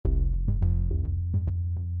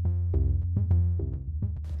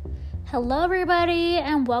Hello, everybody,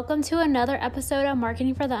 and welcome to another episode of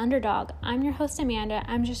Marketing for the Underdog. I'm your host, Amanda.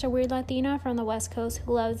 I'm just a weird Latina from the West Coast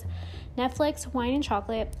who loves Netflix, wine, and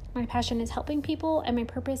chocolate. My passion is helping people, and my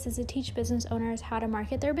purpose is to teach business owners how to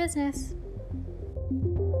market their business.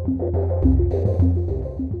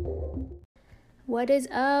 What is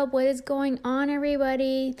up? What is going on,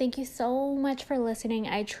 everybody? Thank you so much for listening.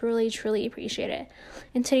 I truly appreciate it.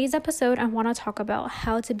 In today's episode, I want to talk about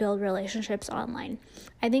how to build relationships online.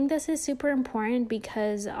 I think this is super important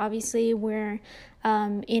because obviously we're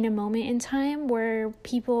in a moment in time where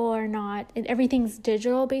people are not, everything's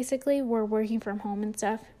digital basically. We're working from home and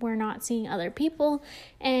stuff. We're not seeing other people.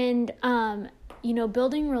 And,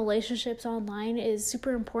 building relationships online is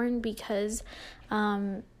super important because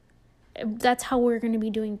that's how we're going to be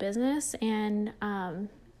doing business. And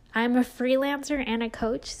I'm a freelancer and a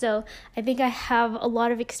coach, so I think I have a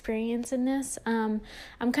lot of experience in this. I'm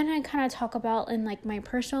going to kind of talk about in like my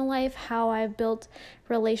personal life how I've built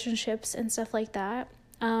relationships and stuff like that.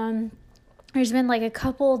 There's been like a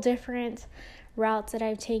couple different routes that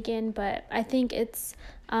I've taken, but I think it's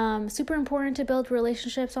super important to build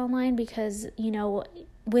relationships online because,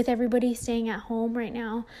 with everybody staying at home right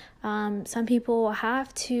now, some people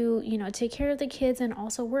have to, take care of the kids and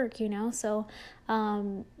also work, so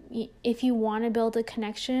if you want to build a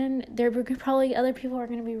connection, there probably other people are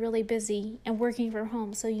going to be really busy and working from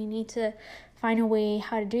home, so you need to find a way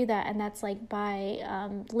how to do that, and that's like by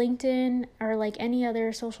LinkedIn or like any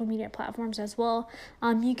other social media platforms as well.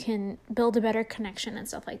 You can build a better connection and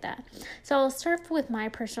stuff like that. So I'll start with my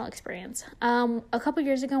personal experience. A couple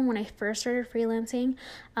years ago when I first started freelancing,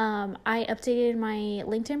 I updated my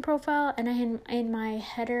LinkedIn profile, and I had in my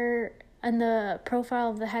header, in the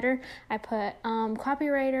profile of the header, I put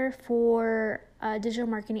copywriter for digital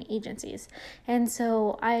marketing agencies. And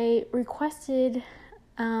so I requested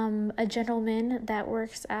a gentleman that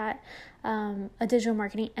works at a digital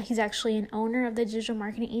marketing. He's actually an owner of the digital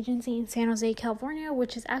marketing agency in San Jose, California,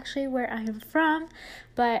 which is actually where I am from.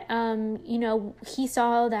 But, he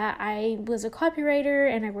saw that I was a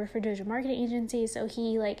copywriter and I work for a digital marketing agency. So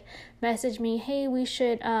he messaged me, hey, we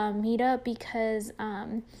should meet up because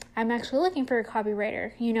I'm actually looking for a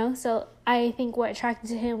copywriter, So I think what attracted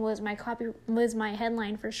to him was my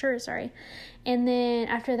headline for sure. And then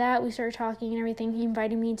after that, we started talking and everything. He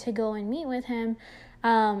invited me to go and meet with him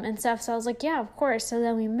and stuff. So I was like, yeah, of course. So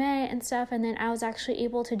then we met and stuff. And then I was actually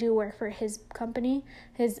able to do work for his company,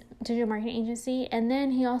 his digital marketing agency. And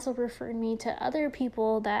then he also referred me to other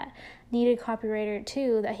people that needed copywriter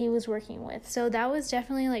too, that he was working with. So that was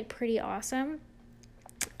definitely pretty awesome.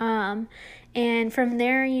 And from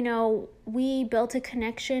there, we built a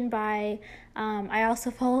connection by, I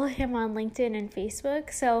also follow him on LinkedIn and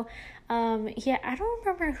Facebook. So, I don't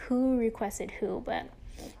remember who requested who, but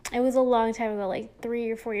it was a long time ago,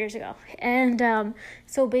 3 or 4 years ago. And,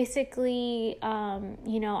 so basically,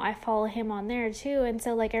 I follow him on there too. And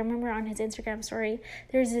so I remember on his Instagram story,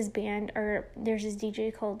 there's this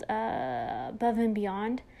DJ called, Above and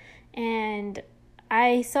Beyond. And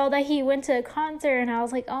I saw that he went to a concert and I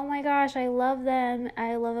was like, oh my gosh, I love them.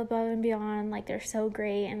 I love Above and Beyond. They're so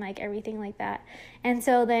great and everything like that. And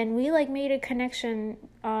so then we made a connection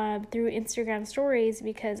through Instagram stories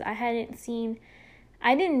because I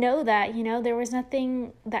didn't know that, there was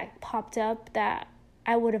nothing that popped up that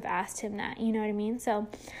I would have asked him that, you know what I mean? So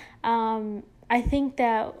I think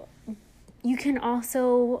that you can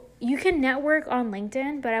network on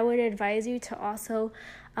LinkedIn, but I would advise you to also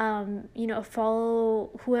follow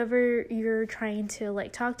whoever you're trying to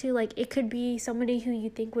talk to. It could be somebody who you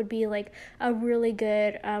think would be a really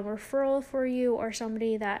good referral for you, or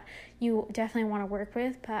somebody that you definitely want to work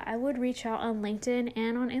with. But I would reach out on LinkedIn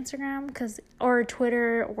and on Instagram or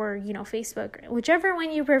Twitter or Facebook, whichever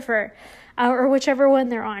one you prefer, or whichever one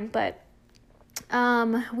they're on. But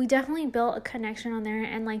we definitely built a connection on there,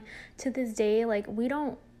 and to this day, I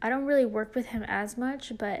don't really work with him as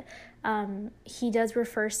much, but he does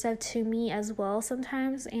refer stuff to me as well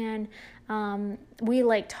sometimes, and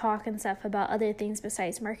we talk and stuff about other things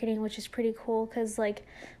besides marketing, which is pretty cool because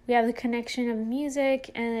we have the connection of music,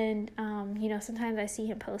 and sometimes I see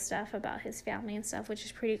him post stuff about his family and stuff, which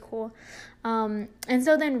is pretty cool. And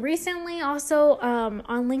so then recently also on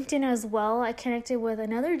LinkedIn as well, I connected with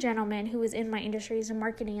another gentleman who was in my industries and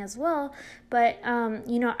marketing as well, but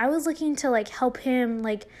I was looking to help him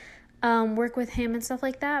work with him and stuff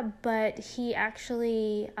like that, but he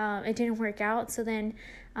actually it didn't work out. So then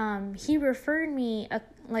he referred me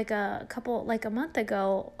a month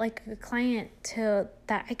ago, like a client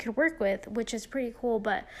that I could work with, which is pretty cool.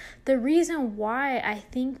 But the reason why I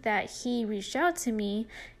think that he reached out to me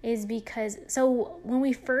is because, so when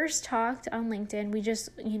we first talked on LinkedIn, we just,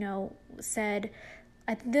 said,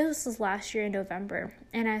 I think this was last year in November,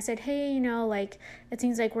 and I said, hey, like, it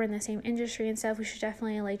seems like we're in the same industry and stuff. We should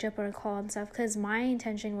definitely, like, jump on a call and stuff, because my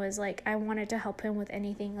intention was, like, I wanted to help him with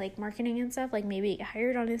anything, like, marketing and stuff, like, maybe get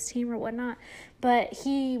hired on his team or whatnot, but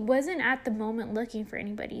he wasn't at the moment looking for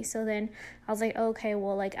anybody. So then I was like, okay,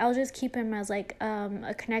 well, like, I'll just keep him as, like,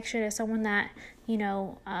 a connection, as someone that,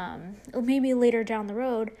 maybe later down the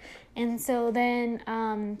road. And so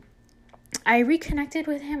then, I reconnected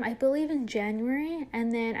with him, I believe in January,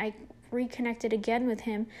 and then I reconnected again with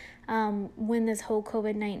him when this whole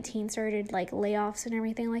COVID-19 started, like layoffs and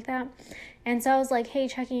everything like that. And so I was like, hey,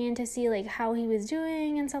 checking in to see like how he was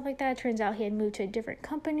doing and stuff like that. Turns out he had moved to a different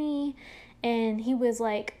company, and he was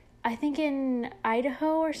like, I think in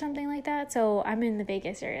Idaho or something like that. So I'm in the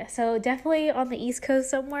Vegas area. So definitely on the East Coast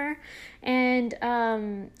somewhere. And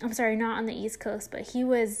I'm sorry, not on the East Coast, but he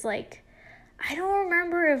was like, I don't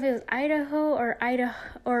remember if it was Idaho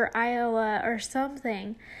or Iowa or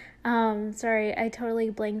something. Sorry, I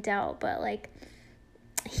totally blanked out, but like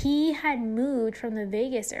he had moved from the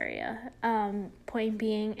Vegas area, point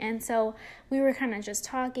being. And so we were kind of just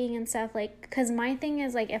talking and stuff, like, cause my thing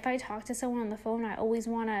is like, if I talk to someone on the phone, I always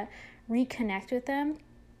want to reconnect with them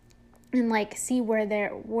and like see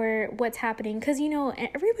what's happening, because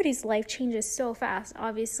everybody's life changes so fast,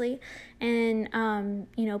 obviously, and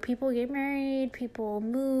people get married, people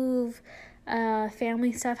move,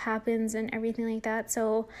 family stuff happens and everything like that.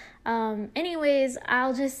 So anyways,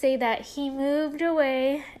 I'll just say that he moved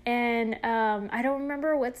away, and I don't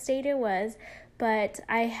remember what state it was, but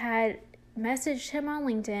I had messaged him on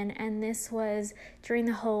LinkedIn, and this was during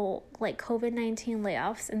the whole like COVID-19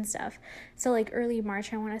 layoffs and stuff, so like early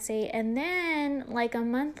March, I want to say. And then like a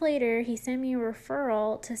month later, he sent me a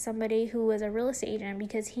referral to somebody who was a real estate agent,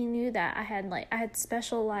 because he knew that I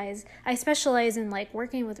specialize in like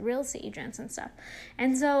working with real estate agents and stuff.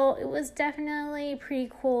 And so it was definitely pretty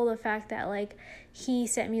cool, the fact that like he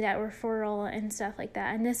sent me that referral and stuff like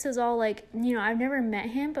that. And this is all like, I've never met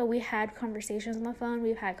him, but we had conversations on the phone.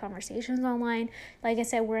 We've had conversations online. Like I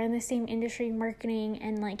said, we're in the same industry, marketing,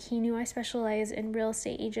 and like he knew I specialize in real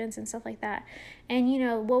estate agents and stuff like that. And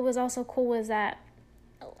what was also cool was that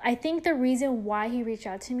I think the reason why he reached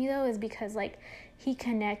out to me though is because like I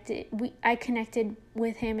connected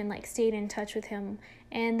with him and like stayed in touch with him.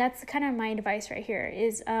 And that's kind of my advice right here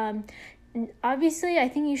is obviously, I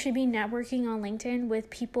think you should be networking on LinkedIn with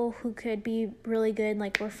people who could be really good,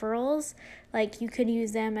 like referrals. Like you could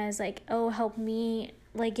use them as like, oh, help me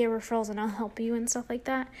like get referrals and I'll help you and stuff like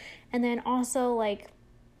that. And then also like,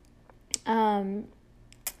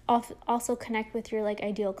 also connect with your like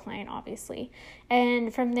ideal client, obviously.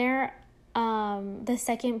 And from there, the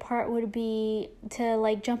second part would be to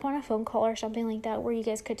like jump on a phone call or something like that where you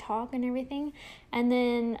guys could talk and everything. And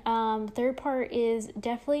then third part is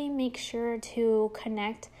definitely make sure to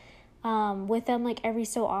connect with them like every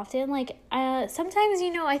so often. Like sometimes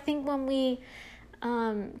I think when we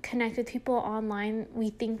connect with people online, we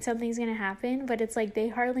think something's gonna happen, but it's like they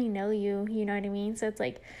hardly know you, you know what I mean? So it's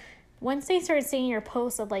like once they start seeing your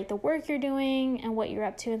posts of like the work you're doing and what you're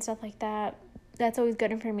up to and stuff like that, that's always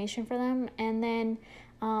good information for them. And then,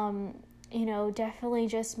 definitely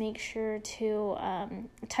just make sure to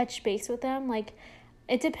touch base with them. Like,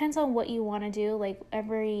 it depends on what you want to do, like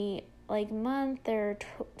every like month or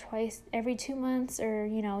twice every 2 months, or,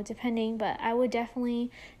 depending. But I would definitely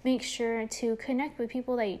make sure to connect with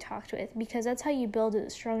people that you talked with, because that's how you build a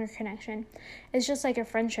stronger connection. It's just like a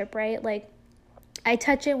friendship, right? Like, I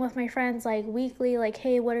touch in with my friends like weekly, like,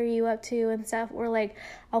 hey, what are you up to and stuff, or like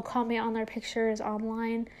I'll comment on their pictures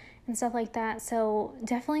online and stuff like that. So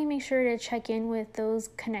definitely make sure to check in with those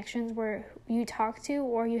connections where you talk to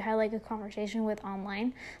or you had like a conversation with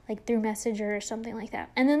online, like through Messenger or something like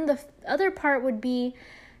that. And then the other part would be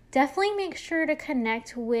definitely make sure to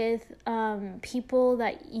connect with people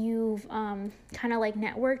that you've kind of like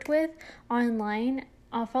networked with online.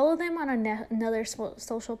 Follow them on another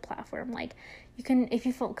social platform. Like you can, if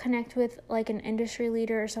you connect with like an industry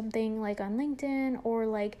leader or something, like on LinkedIn, or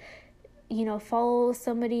like, follow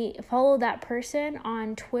that person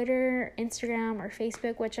on Twitter, Instagram, or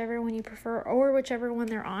Facebook, whichever one you prefer, or whichever one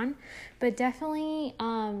they're on. But definitely,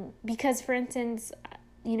 because for instance,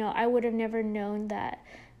 I would have never known that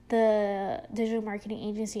the digital marketing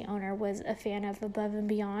agency owner was a fan of Above and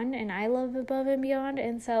Beyond, and I love Above and Beyond.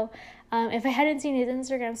 And so if I hadn't seen his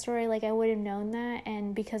Instagram story, like, I would have known that.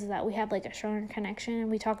 And because of that, we have like a stronger connection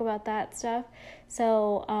and we talk about that stuff.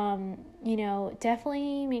 So,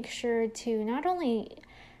 definitely make sure to not only,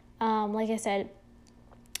 like I said,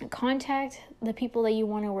 contact the people that you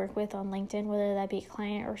want to work with on LinkedIn, whether that be a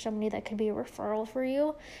client or somebody that could be a referral for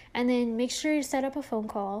you. And then make sure you set up a phone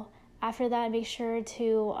call. After that, make sure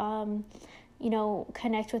to,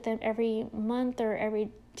 connect with them every month or every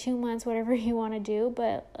 2 months, whatever you want to do.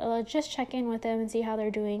 But just check in with them and see how they're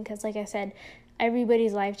doing. Because like I said,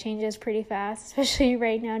 everybody's life changes pretty fast, especially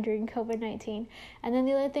right now during COVID-19. And then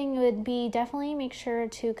the other thing would be definitely make sure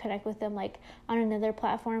to connect with them like on another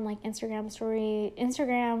platform like Twitter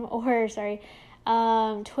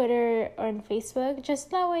or Facebook. Just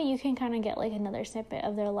that way you can kind of get like another snippet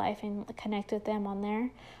of their life and connect with them on there.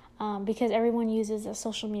 Because everyone uses a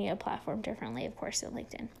social media platform differently, of course, than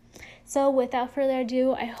LinkedIn. So without further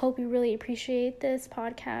ado, I hope you really appreciate this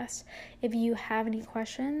podcast. If you have any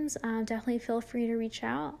questions, definitely feel free to reach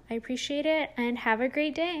out. I appreciate it, and have a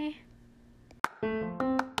great day.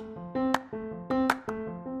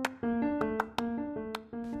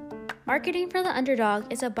 Marketing for the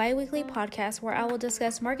Underdog is a bi-weekly podcast where I will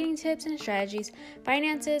discuss marketing tips and strategies,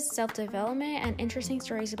 finances, self-development, and interesting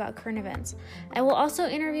stories about current events. I will also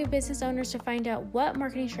interview business owners to find out what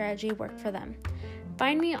marketing strategy worked for them.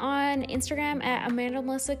 Find me on Instagram at Amanda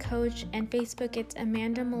Melissa Coach, and Facebook it's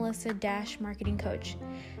Amanda Melissa Marketing Coach.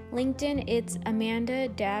 LinkedIn it's Amanda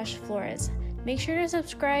Flores. Make sure to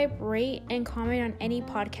subscribe, rate, and comment on any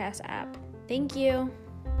podcast app. Thank you.